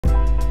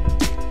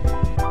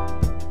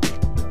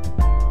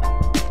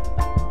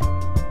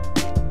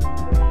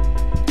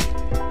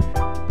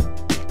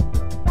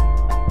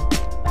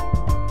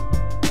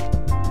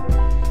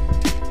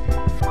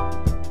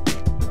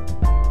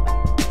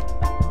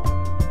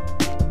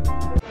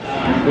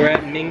We're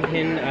at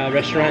MingHin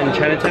restaurant in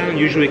Chinatown.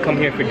 Usually we come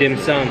here for dim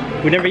sum.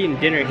 We've never eaten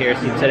dinner here,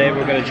 so today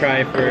we're gonna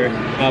try for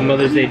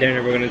Mother's Day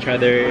dinner. We're gonna try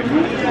their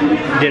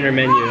dinner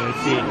menu and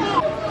see.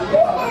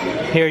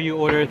 Here you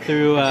order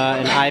through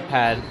an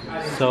iPad,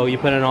 so you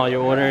put in all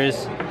your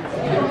orders.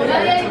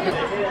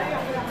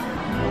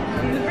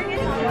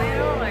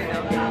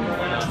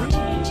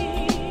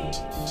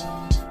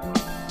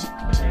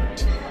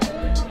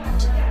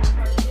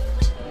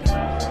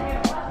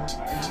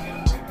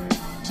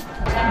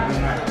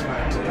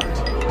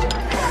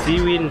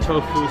 Seaweed and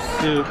tofu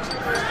soup.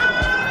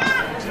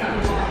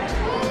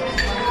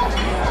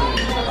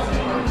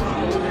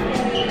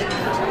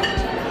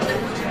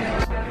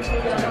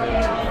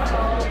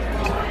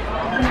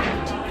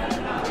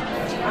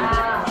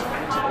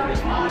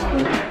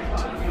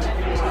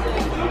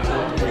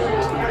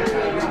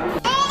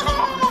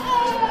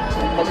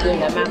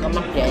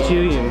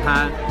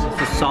 Pat, it's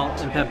the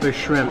salt and pepper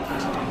shrimp.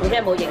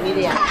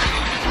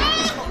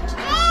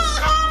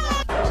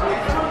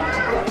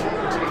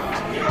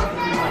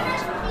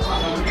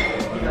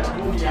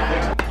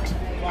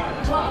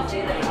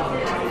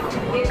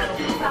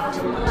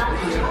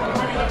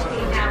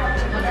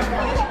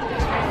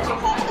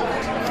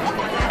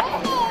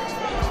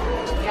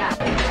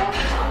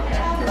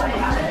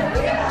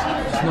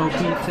 Snow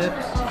pea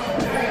tips.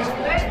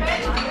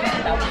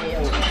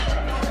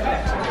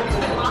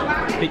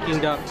 Peking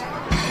duck.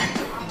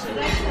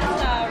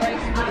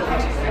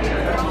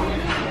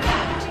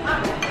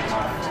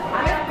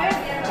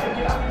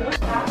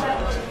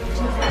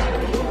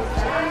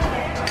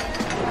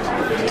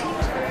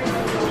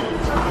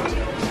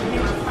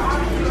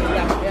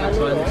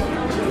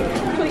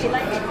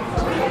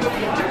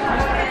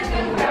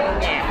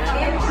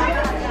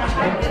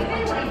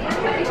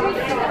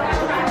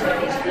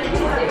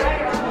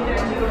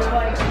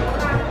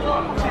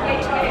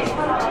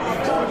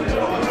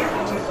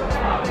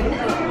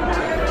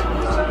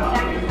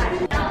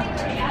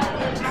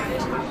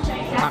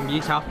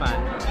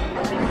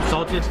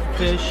 Salted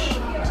fish,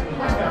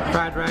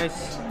 fried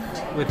rice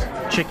with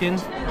chicken.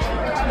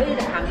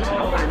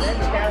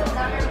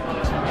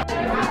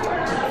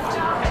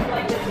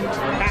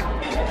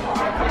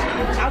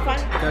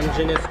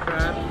 Dungeness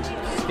crab,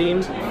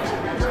 steamed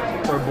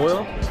or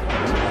boiled?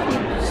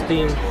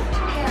 Steamed.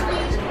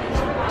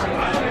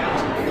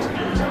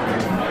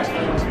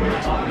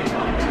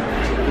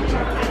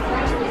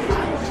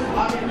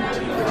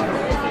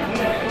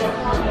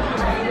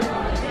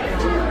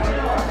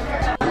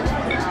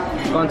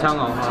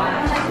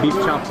 Beef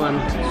chop bun,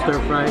 stir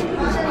fry.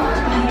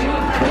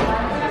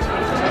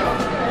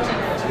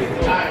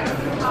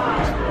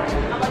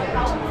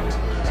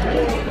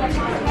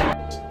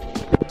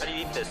 How do you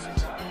eat this?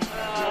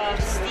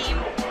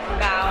 Steamed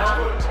bao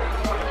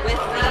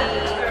with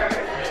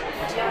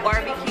the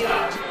barbecue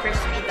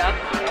crispy duck.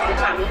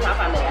 It's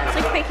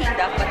like Peking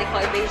duck, but they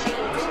call it Beijing.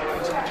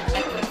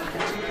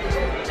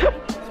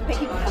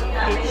 Peking duck.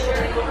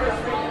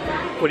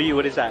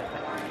 What is that?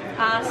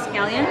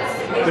 Scallions.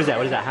 What is that?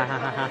 What is that? Ha ha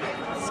ha ha.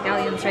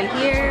 Scallions right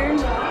here.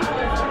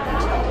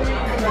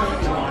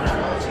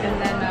 And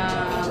then,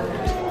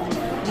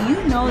 do you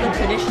know that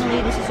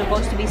traditionally this is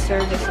supposed to be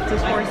served as a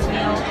 2-course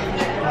meal?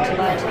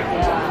 But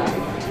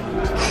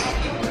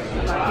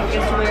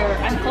because we're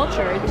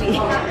uncultured, we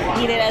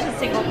eat it as a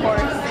single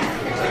course.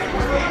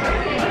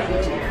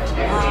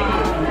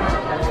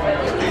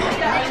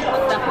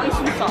 With the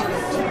hoisin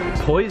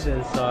sauce.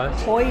 Poison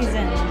sauce?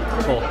 Poison.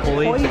 Oh,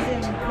 poison.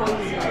 Poison.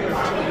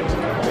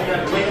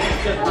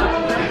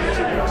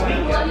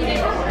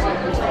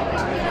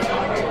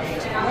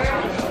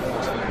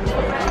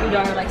 Your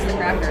daughter likes the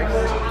crackers.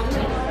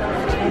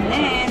 And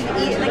then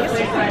eat it like a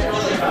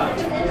sandwich.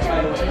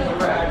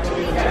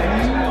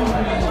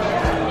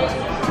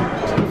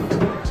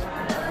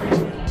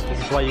 This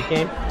is why you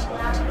came?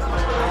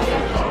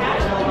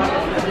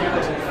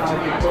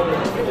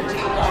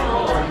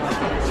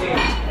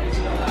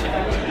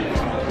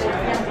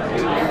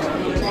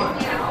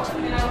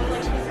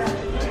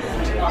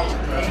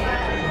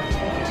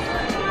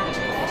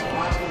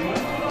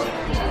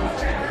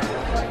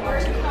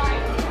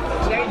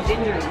 Very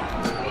gingery.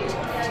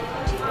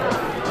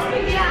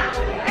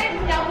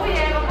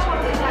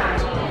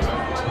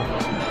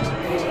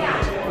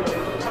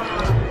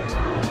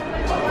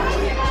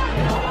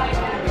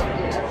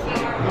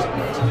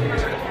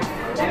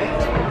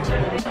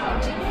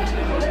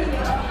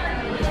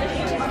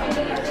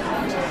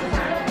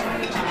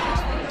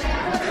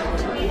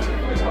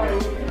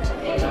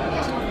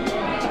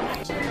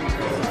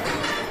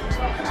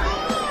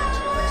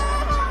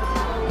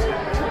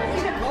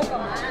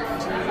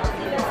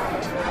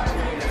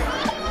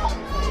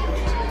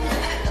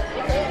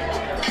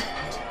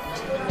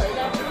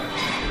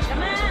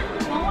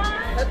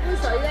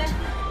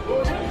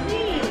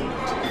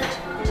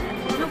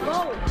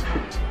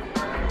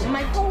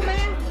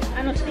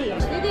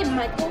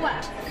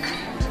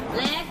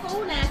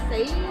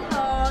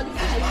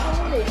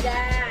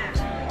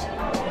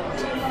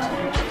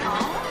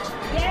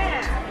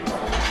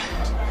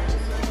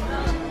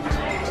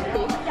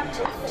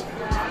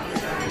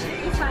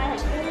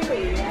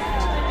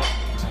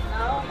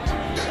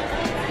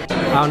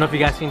 I don't know if you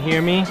guys can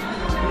hear me,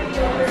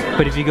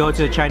 but if you go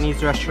to a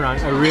Chinese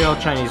restaurant, a real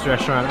Chinese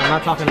restaurant, I'm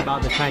not talking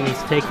about the Chinese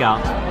takeout.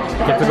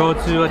 You have to go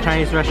to a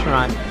Chinese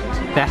restaurant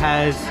that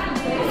has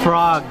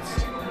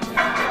frogs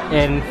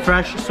and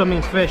fresh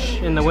swimming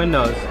fish in the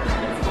windows.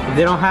 If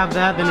they don't have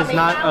that, then it's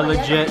not a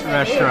legit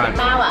restaurant.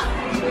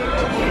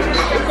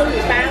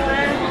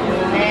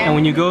 And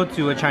when you go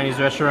to a Chinese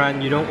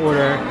restaurant, you don't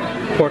order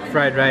pork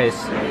fried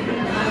rice.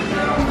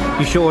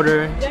 You should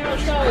order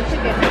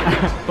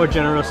or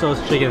General Tso's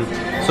chicken.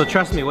 So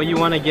trust me, what you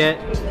want to get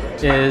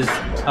is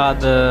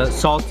the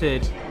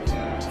salted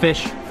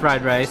fish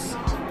fried rice.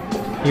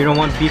 You don't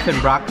want beef and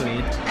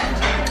broccoli.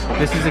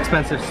 This is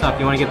expensive stuff.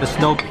 You want to get the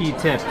snow pea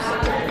tips.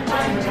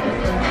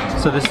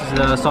 So this is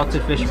the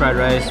salted fish fried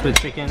rice with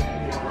chicken.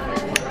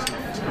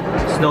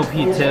 Snow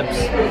pea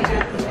tips.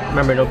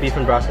 Remember, no beef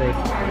and broccoli.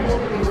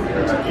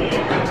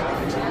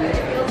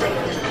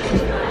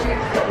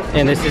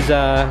 And this is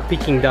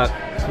Peking duck.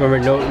 Remember,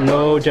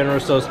 no General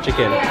Tso's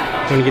chicken.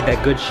 You want to get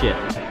that good shit.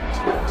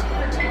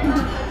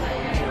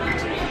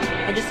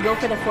 I just go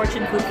for the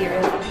fortune cookie,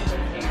 really.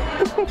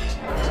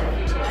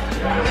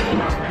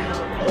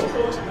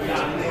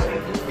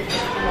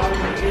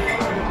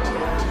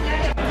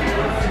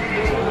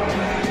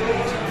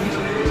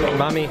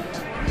 Mommy,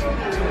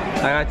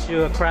 I got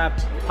you a crab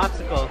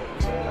popsicle.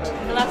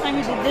 The last time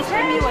you did this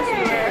for me was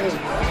when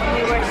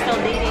we were still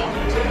dating.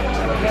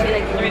 Maybe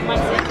like 3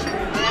 months in.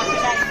 And after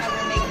that, you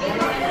never make me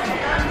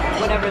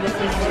whatever this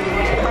is.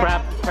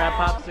 Crab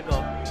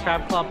popsicle.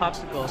 Crab claw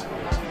popsicle.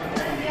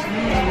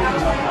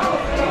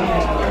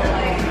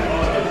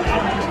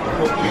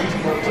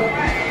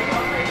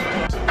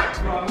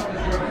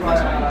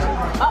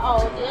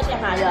 Uh-oh, chị có chè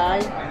hài rồi.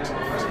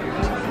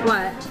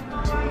 What?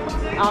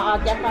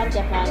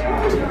 Chè phan.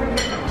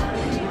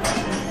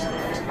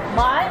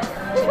 Bói.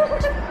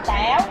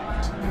 Tẹo.